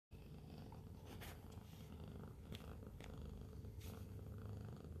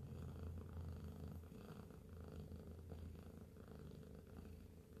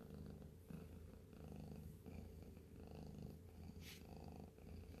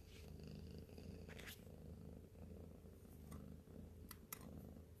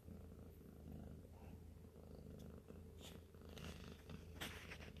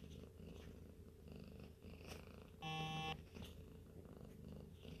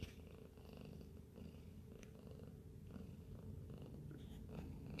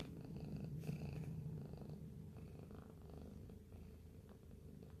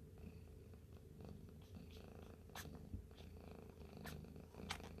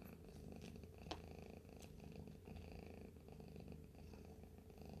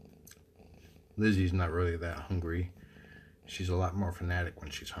Lizzie's not really that hungry. She's a lot more fanatic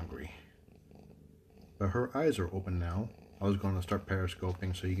when she's hungry. But her eyes are open now. I was going to start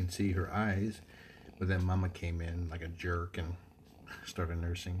periscoping so you can see her eyes, but then Mama came in like a jerk and started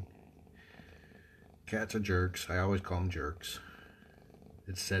nursing. Cats are jerks. I always call them jerks.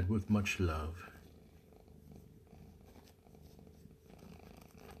 It's said with much love.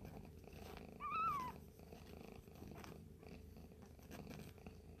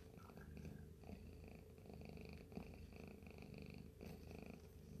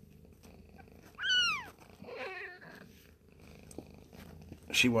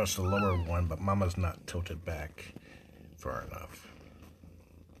 She wants the lower one, but Mama's not tilted back far enough.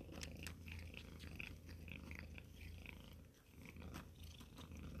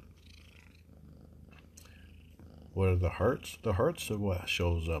 What are the hearts? The hearts are what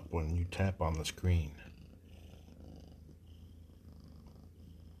shows up when you tap on the screen.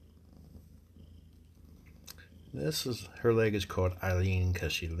 Her leg is called Eileen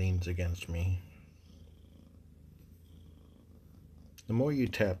because she leans against me. The more you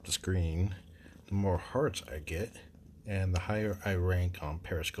tap the screen, the more hearts I get, and the higher I rank on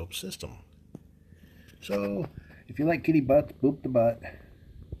Periscope system. So, if you like kitty butts, boop the butt,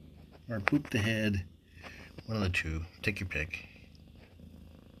 or boop the head, one of the two, take your pick.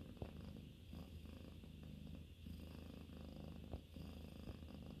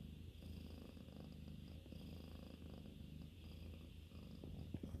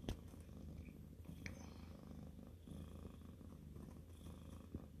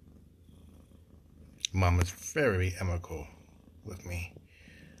 Mom is very amicable with me.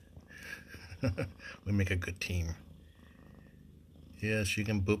 We make a good team. Yes, you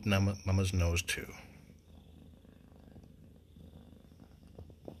can boop Mama's nose too.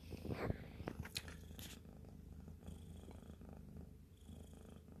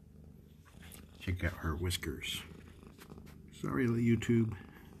 Check out her whiskers. Sorry, YouTube.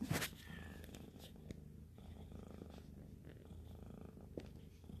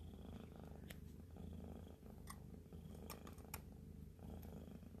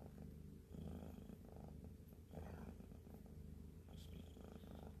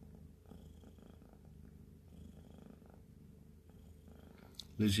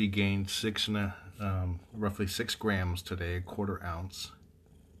 Lizzie gained roughly 6 grams today, a quarter ounce.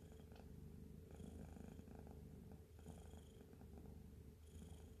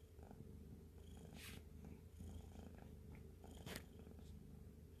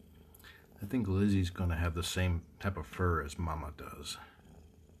 I think Lizzie's gonna have the same type of fur as Mama does.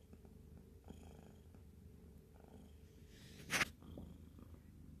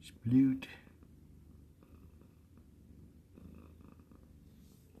 Sploot.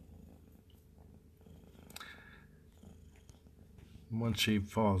 Once she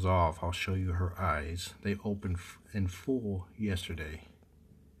falls off, I'll show you her eyes. They opened in full yesterday.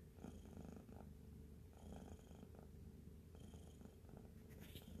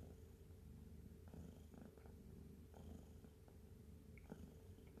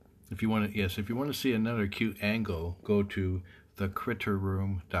 If you want to see another cute angle, go to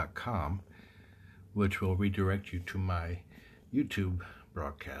thecritterroom.com, which will redirect you to my YouTube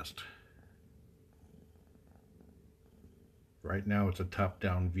broadcast. Right now it's a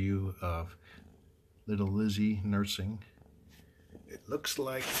top-down view of little Lizzie nursing. It looks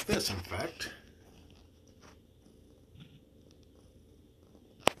like this, in fact.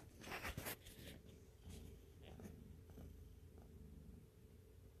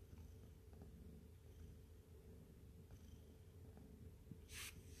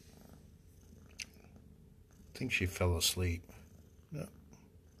 I think she fell asleep. No.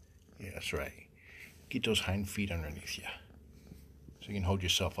 Yeah, that's right. Get those hind feet underneath you so you can hold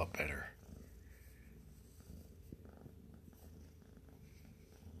yourself up better.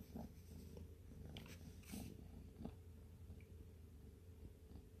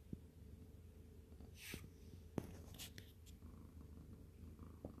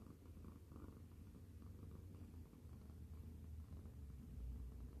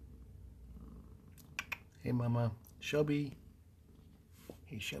 Hey, Mama. Shelby.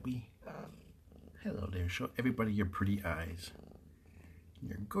 Hey, Shelby. Hello there. Show everybody your pretty eyes.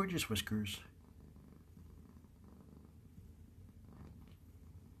 Your gorgeous whiskers.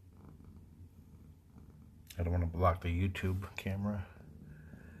 I don't want to block the YouTube camera.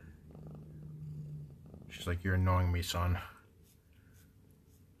 She's like, you're annoying me, son.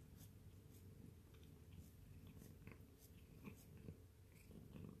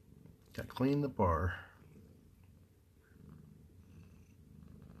 Got to clean the bar.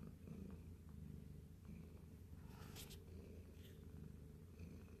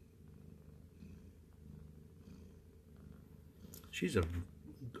 She's an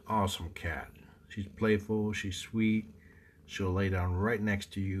awesome cat. She's playful, she's sweet. She'll lay down right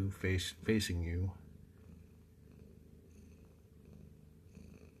next to you, facing you.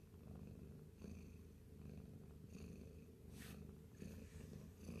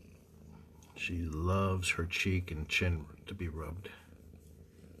 She loves her cheek and chin to be rubbed.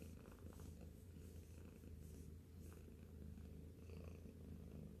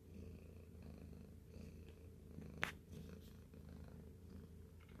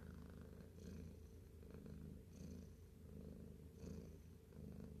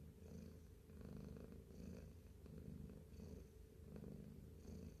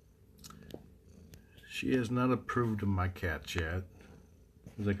 She has not approved of my cats yet.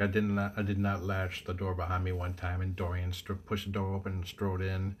 It's like I did not latch the door behind me one time, and Dorian pushed the door open and strode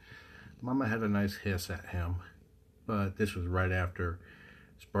in. Mama had a nice hiss at him, but this was right after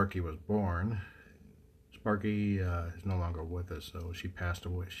Sparky was born. Sparky is no longer with us, so she passed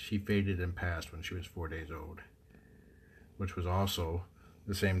away. She faded and passed when she was 4 days old, which was also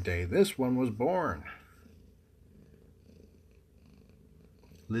the same day this one was born.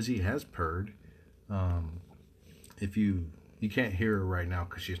 Lizzie has purred. If you can't hear her right now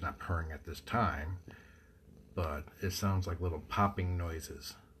because she's not purring at this time, but it sounds like little popping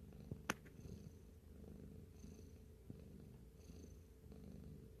noises.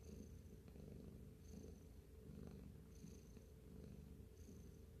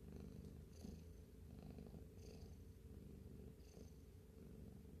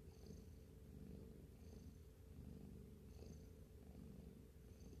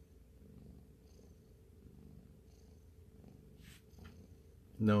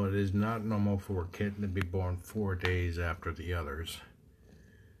 No, it is not normal for a kitten to be born 4 days after the others.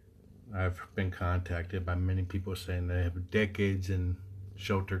 I've been contacted by many people saying they have decades in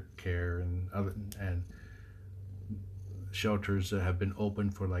shelter care and shelters that have been open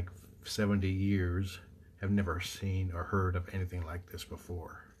for like 70 years have never seen or heard of anything like this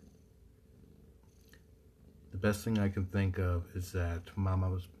before. The best thing I can think of is that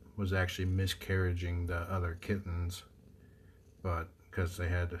Mama was actually miscarrying the other kittens, but because they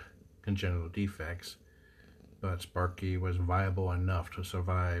had congenital defects, but Sparky was viable enough to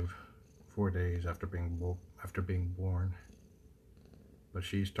survive 4 days after being born. But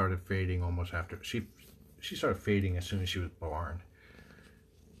she started fading almost after she started fading as soon as she was born.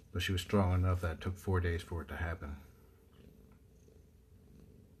 But she was strong enough that it took 4 days for it to happen.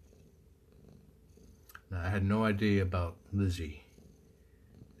 Now, I had no idea about Lizzie.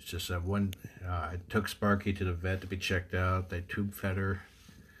 It's just that I took Sparky to the vet to be checked out. They tube fed her.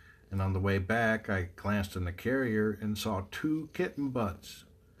 And on the way back, I glanced in the carrier and saw 2 kitten butts.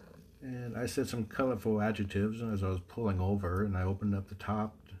 And I said some colorful adjectives as I was pulling over, and I opened up the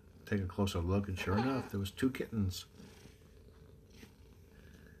top to take a closer look, and sure enough, there was 2 kittens.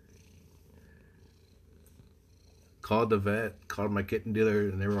 Called the vet, called my kitten dealer,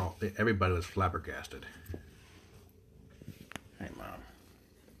 and everybody was flabbergasted. Hey, Mom.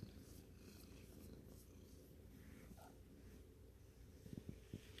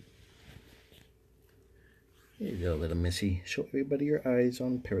 Here you go, little missy. Show everybody your eyes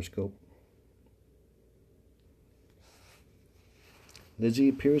on Periscope. Lizzie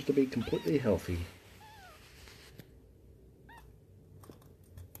appears to be completely healthy.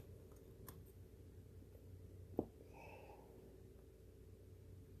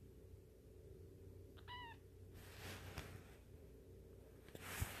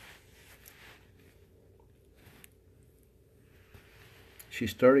 She's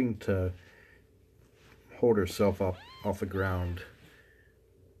starting to hold herself up off the ground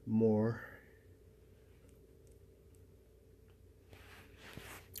more.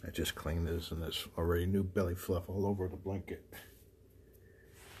 I just cleaned this, and there's already new belly fluff all over the blanket.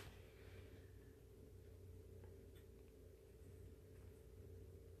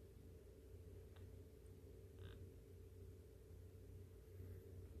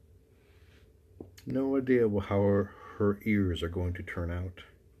 No idea how her ears are going to turn out.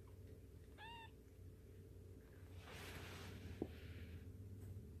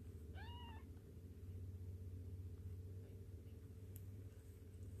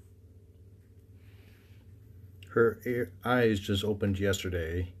 Her eyes just opened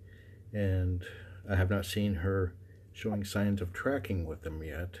yesterday, and I have not seen her showing signs of tracking with them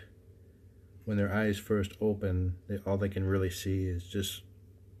yet. When their eyes first open, all they can really see is just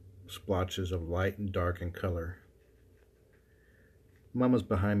splotches of light and dark in color. Mama's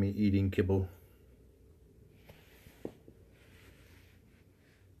behind me eating kibble.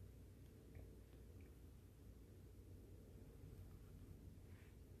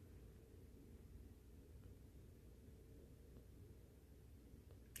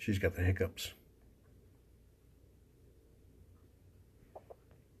 She's got the hiccups.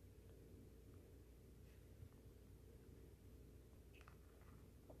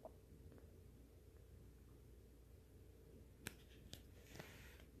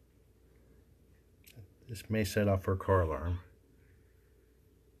 This may set off her car alarm.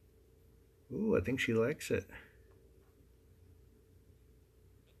 Ooh, I think she likes it.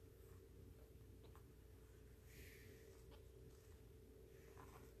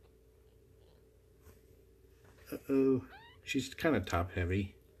 Uh-oh, she's kind of top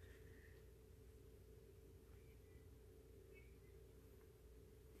heavy.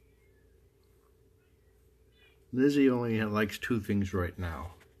 Lizzie only likes 2 things right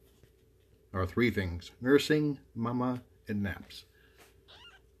now. Or 3 things. Nursing, mama, and naps.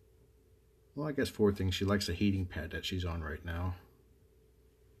 Well, I guess 4 things. She likes the heating pad that she's on right now.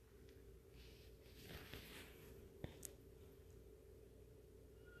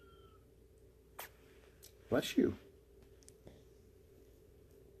 Bless you.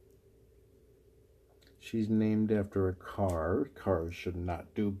 She's named after a car. Cars should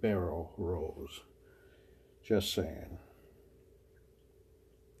not do barrel rolls. Just saying.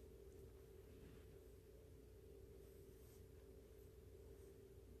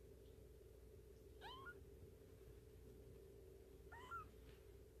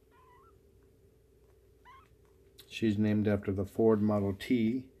 She's named after the Ford Model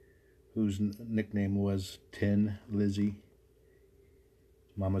T, whose nickname was Tin Lizzie.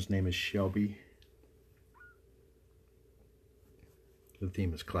 Mama's name is Shelby. The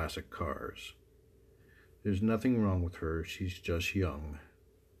theme is classic cars. There's nothing wrong with her, she's just young.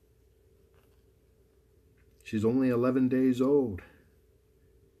 She's only 11 days old.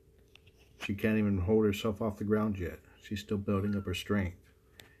 She can't even hold herself off the ground yet. She's still building up her strength.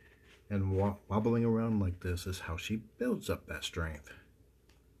 And wobbling around like this is how she builds up that strength.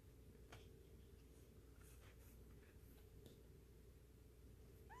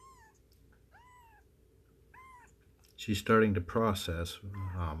 She's starting to process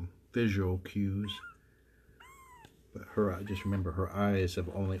visual cues. But just remember, her eyes have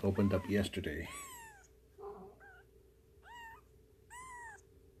only opened up yesterday.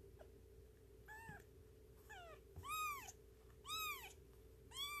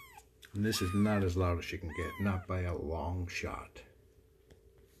 And this is not as loud as she can get, not by a long shot.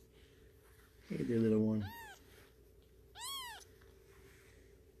 Hey there, little one.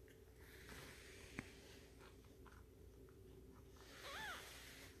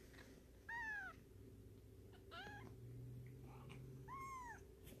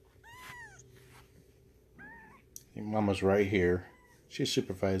 Mama's right here. She's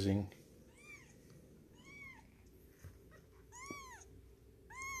supervising.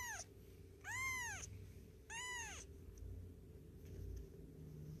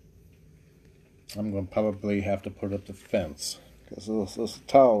 I'm going to probably have to put up the fence because this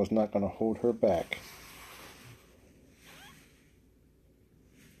towel is not going to hold her back.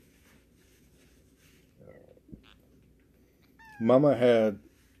 Mama had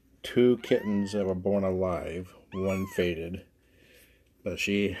 2 kittens that were born alive. 1 faded. But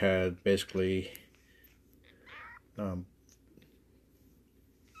she had basically 2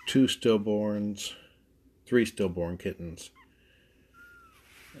 stillborns, 3 stillborn kittens,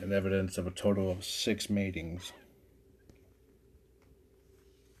 and evidence of a total of 6 matings.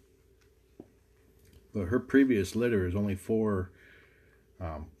 But her previous litter is only 4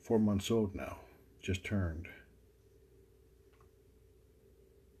 months old now, just turned.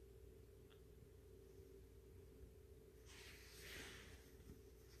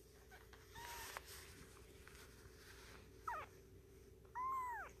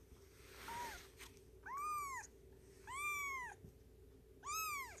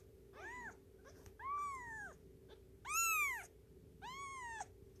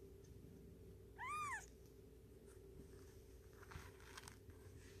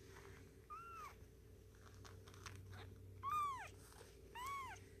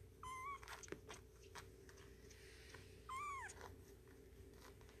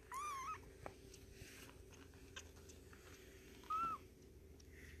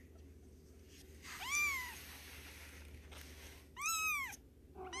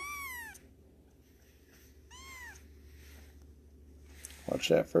 Watch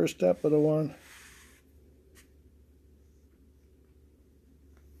that first step, little one.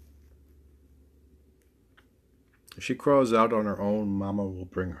 If she crawls out on her own, Mama will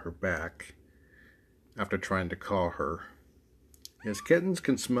bring her back after trying to call her. Yes, kittens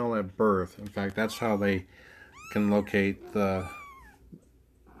can smell at birth. In fact, that's how they can locate the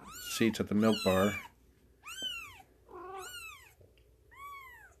seats at the milk bar.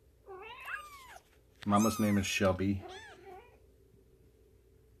 Mama's name is Shelby.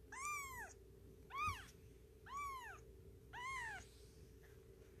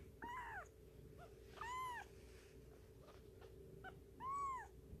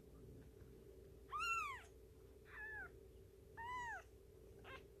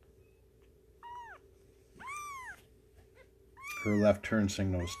 Her left turn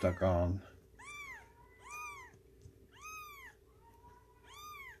signal is stuck on.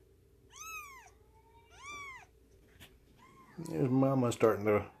 There's Mama starting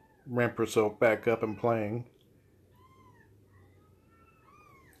to ramp herself back up and playing.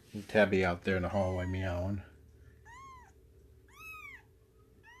 And Tabby out there in the hallway meowing.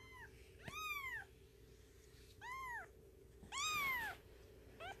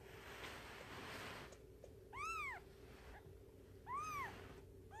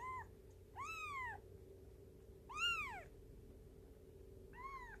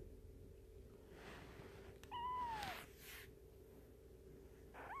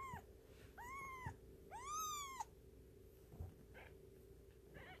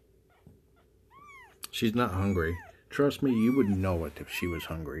 She's not hungry. Trust me, you would know it if she was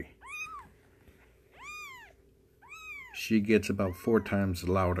hungry. She gets about 4 times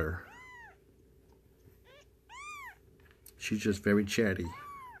louder. She's just very chatty.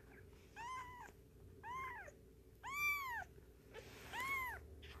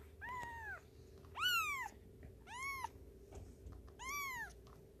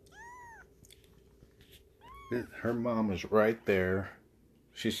 Her mom is right there.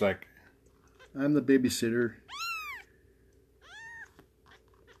 She's like, I'm the babysitter.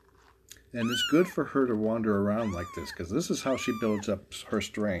 And it's good for her to wander around like this, because this is how she builds up her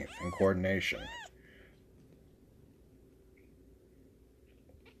strength and coordination.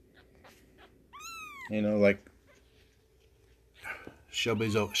 You know, like Shelby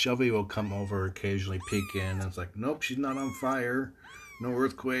will come over occasionally, peek in, and it's like, nope, she's not on fire. No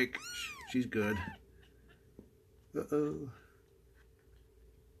earthquake. She's good. Uh-oh.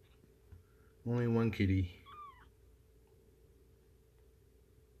 Only one kitty.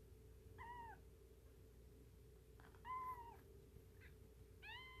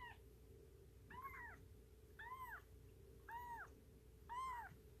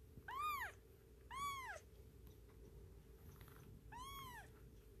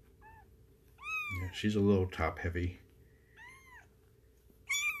 Yeah, she's a little top heavy.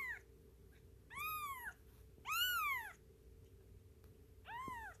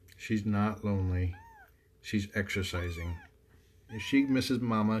 She's not lonely. She's exercising. If she misses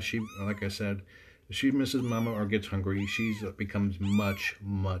Mama, like I said, if she misses Mama or gets hungry, she becomes much,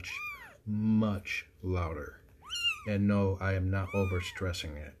 much, much louder. And no, I am not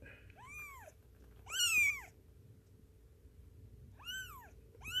overstressing it.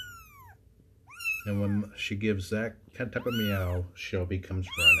 And when she gives that type of meow, Shelby comes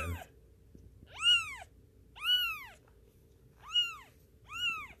running.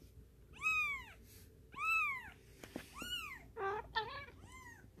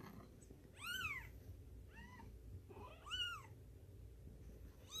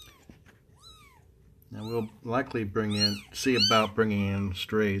 Now we'll likely see about bringing in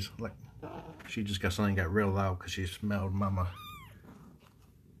strays. Like, she just got real loud because she smelled Mama.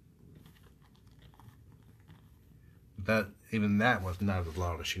 Even that was not as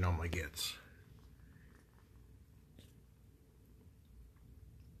loud as she normally gets.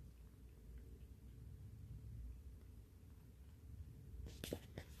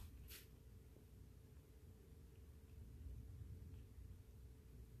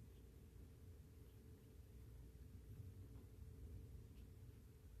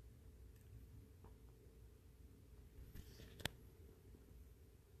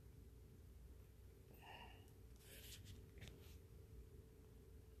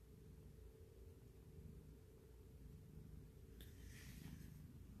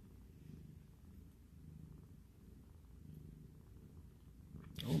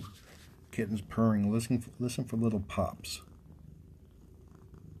 Oh, kitten's purring. Listen for little pops.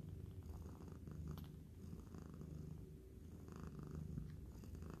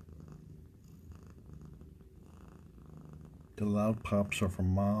 The loud pops are from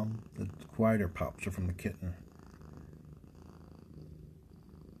Mom. The quieter pops are from the kitten.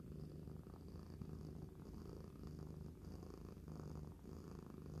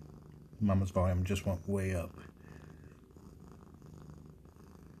 Mama's volume just went way up.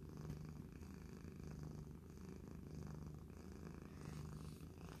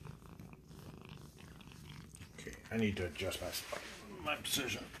 Okay, I need to adjust my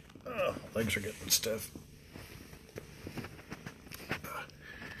position. Oh, legs are getting stiff.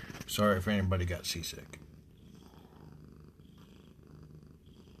 Sorry if anybody got seasick.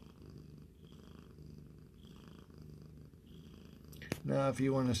 Now, if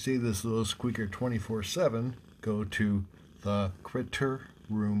you want to see this little squeaker 24/7, go to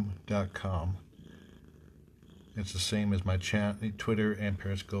thecritterroom.com. It's the same as my Twitter and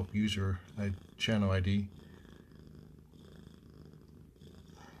Periscope user channel ID.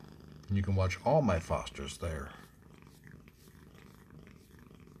 And you can watch all my fosters there.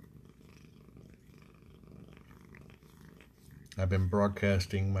 I've been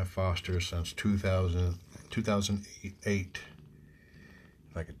broadcasting my fosters since 2008.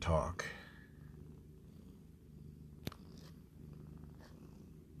 If I could talk.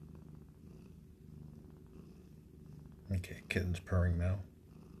 Okay, kitten's purring now.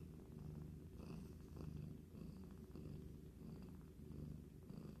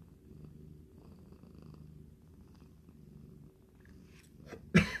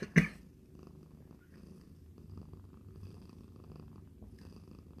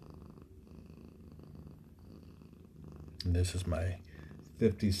 And this is my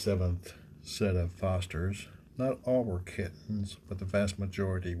 57th set of fosters. Not all were kittens, but the vast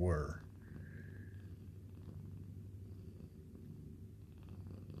majority were.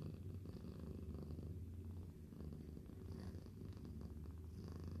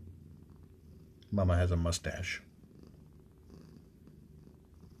 Mama has a mustache.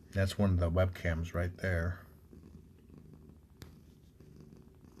 That's one of the webcams right there.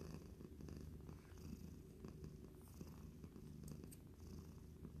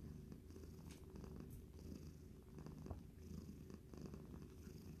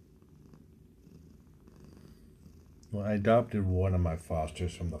 Well, I adopted one of my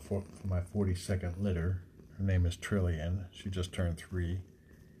fosters from my 42nd litter. Her name is Trillian. She just turned 3.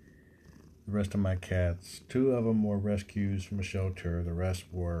 The rest of my cats, 2 of them were rescues from a shelter. The rest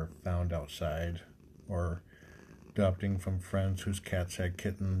were found outside or adopting from friends whose cats had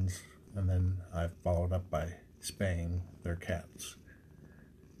kittens. And then I followed up by spaying their cats.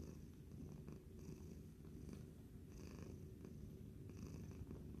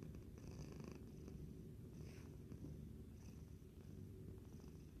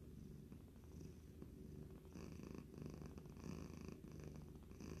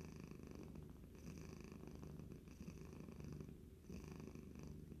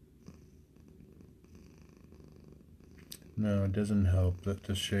 No, it doesn't help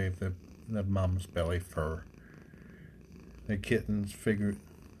to shave the mom's belly fur. The kittens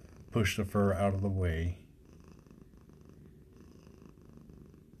push the fur out of the way.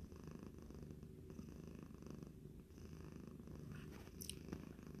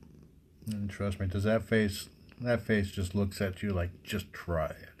 And trust me, does that face just looks at you like, just try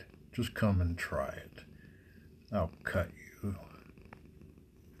it. Just come and try it. I'll cut you.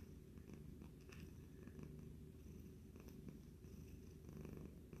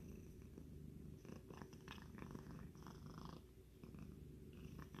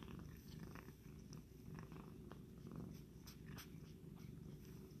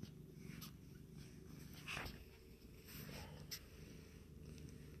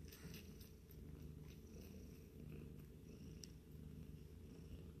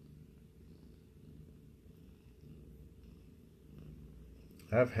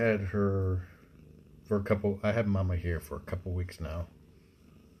 I've had her for I had Mama here for a couple weeks now.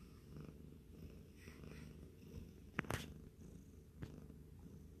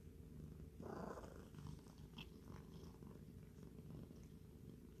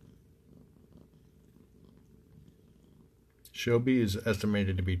 Shelby is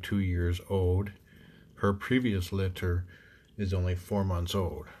estimated to be 2 years old. Her previous litter is only 4 months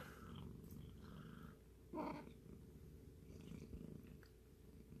old.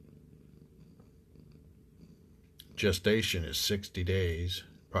 Gestation is 60 days,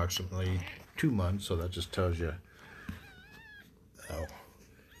 approximately 2 months, so that just tells you. Oh,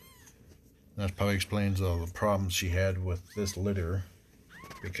 that probably explains all the problems she had with this litter,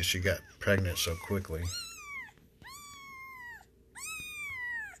 because she got pregnant so quickly.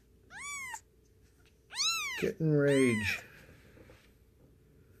 Kitten rage.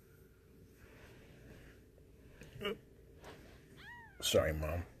 Sorry,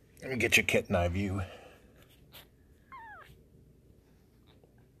 Mom. Let me get your kitten eye view.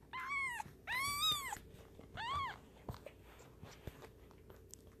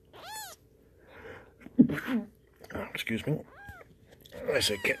 Oh, excuse me. I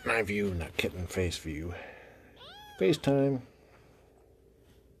said kitten eye view, not kitten face view. FaceTime.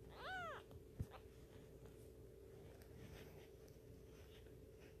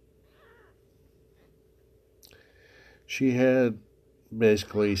 She had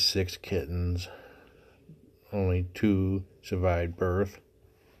basically 6 kittens. Only 2 survived birth,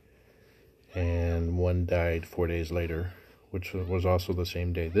 and 1 died 4 days later, which was also the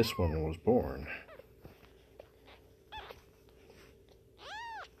same day this one was born.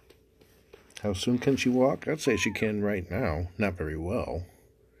 How soon can she walk? I'd say she can right now. Not very well.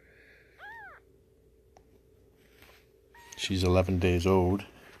 She's 11 days old.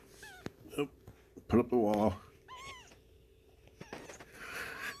 Oh, put up the wall.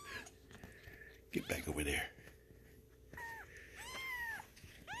 Get back over there.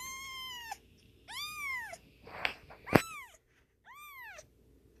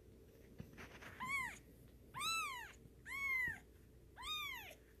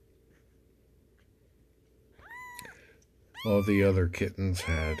 All the other kittens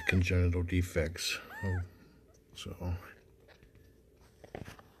had congenital defects, so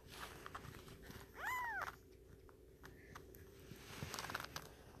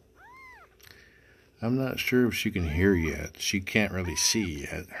I'm not sure if she can hear yet. She can't really see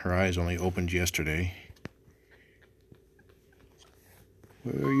yet. Her eyes only opened yesterday.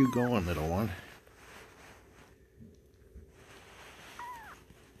 Where are you going, little one?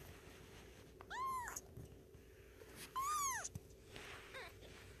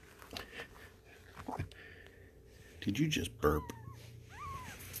 Did you just burp?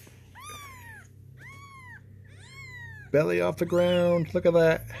 Belly off the ground. Look at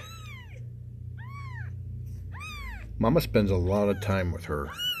that. Mama spends a lot of time with her.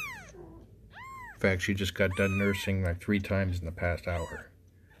 In fact, she just got done nursing like 3 times in the past hour.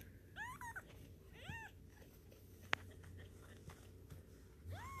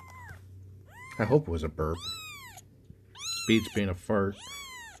 I hope it was a burp. Beats being a fart.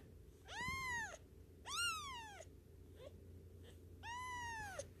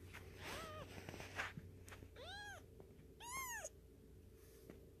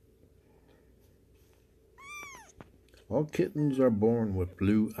 All kittens are born with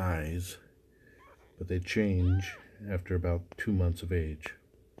blue eyes, but they change after about 2 months of age,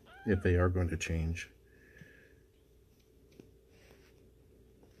 if they are going to change.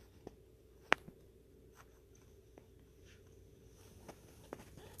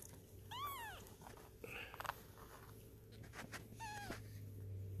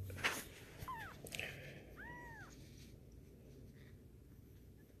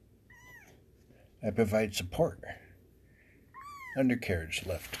 I provide support. Undercarriage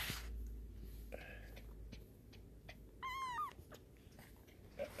left.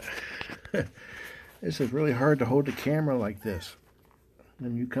 This is really hard to hold the camera like this.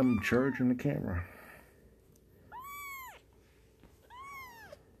 Then you come charging the camera.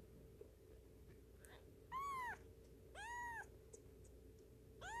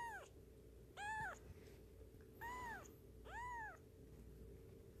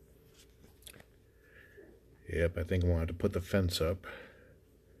 Yep, I think I wanted to put the fence up.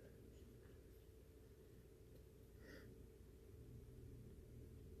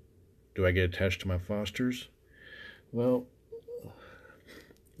 Do I get attached to my fosters? Well,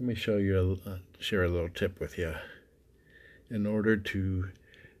 let me show you share a little tip with you. In order to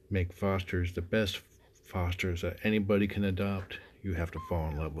make fosters the best fosters that anybody can adopt, you have to fall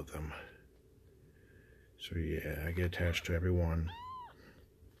in love with them. So yeah, I get attached to everyone.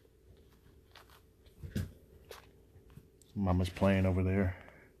 Mama's playing over there.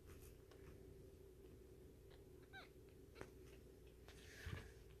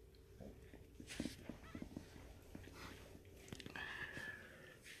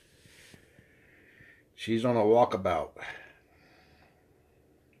 She's on a walkabout.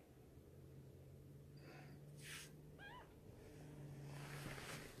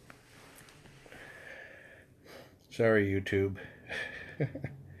 Sorry, YouTube.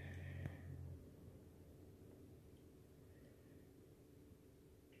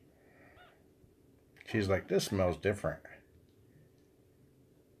 She's like, this smells different.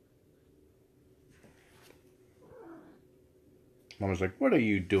 Mama's like, what are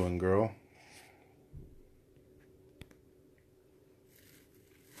you doing, girl?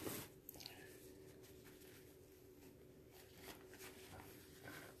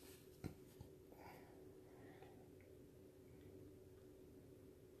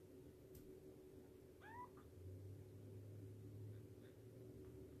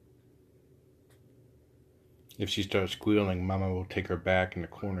 If she starts squealing, Mama will take her back in the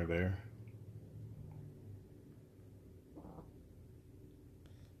corner there.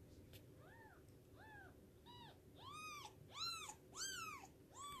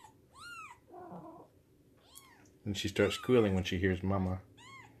 And she starts squealing when she hears Mama.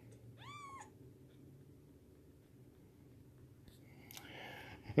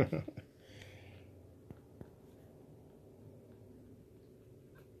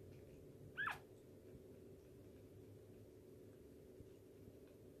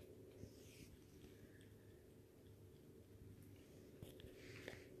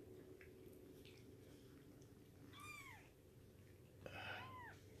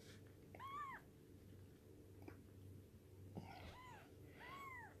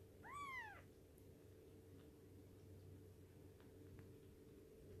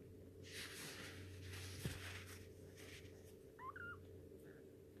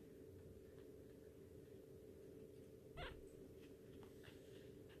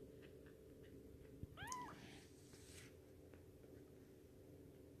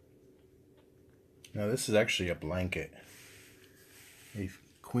 Now this is actually a blanket, a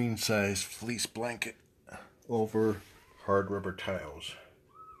queen size fleece blanket over hard rubber tiles.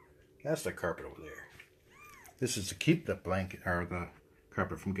 That's the carpet over there. This is to keep the blanket or the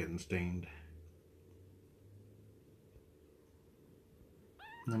carpet from getting stained.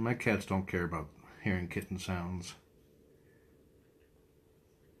 Now my cats don't care about hearing kitten sounds.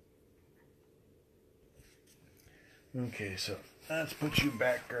 Okay, so let's put you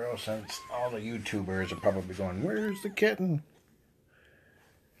back, girl, since all the YouTubers are probably going, where's the kitten?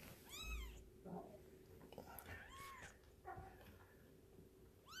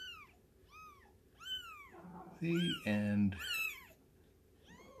 The end.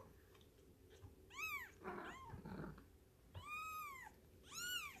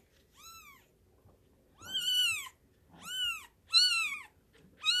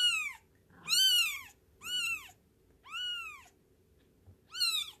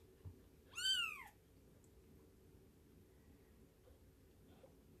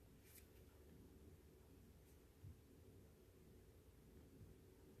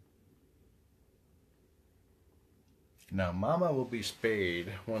 Now, Mama will be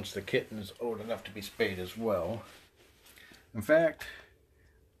spayed once the kitten is old enough to be spayed as well. In fact,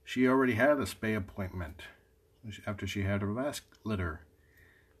 she already had a spay appointment after she had her last litter,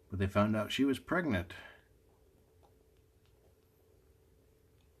 but they found out she was pregnant.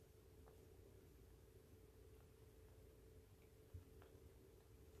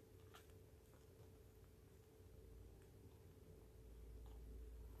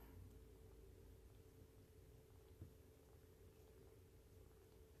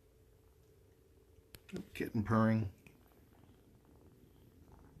 Kitten purring.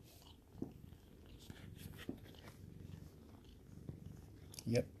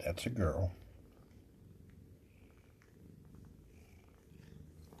 Yep, that's a girl.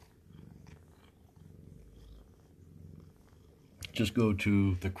 Just go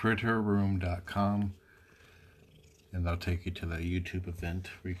to thecritterroom.com and that'll take you to the YouTube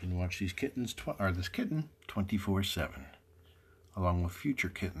event where you can watch these kittens, this kitten 24/7, along with future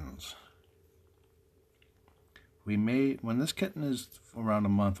kittens. When this kitten is around a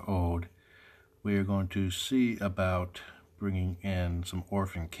month old, we are going to see about bringing in some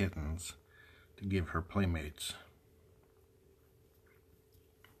orphan kittens to give her playmates.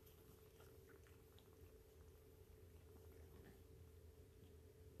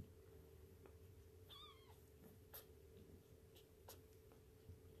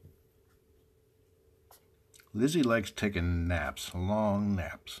 Lizzie likes taking naps, long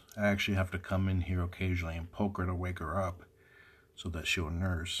naps. I actually have to come in here occasionally and poke her to wake her up so that she'll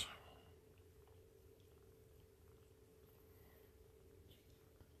nurse.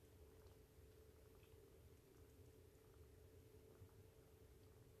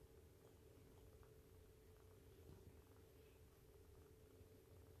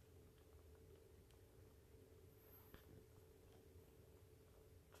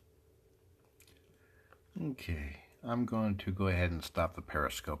 Okay, I'm going to go ahead and stop the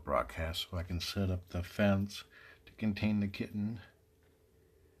Periscope broadcast so I can set up the fence to contain the kitten.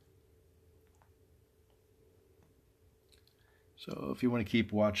 So if you want to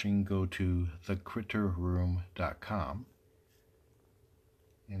keep watching, go to thecritterroom.com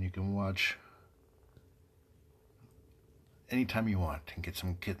and you can watch anytime you want and get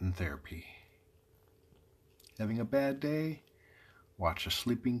some kitten therapy. Having a bad day? Watch a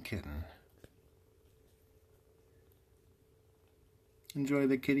sleeping kitten. Enjoy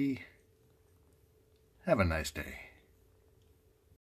the kitty. Have a nice day.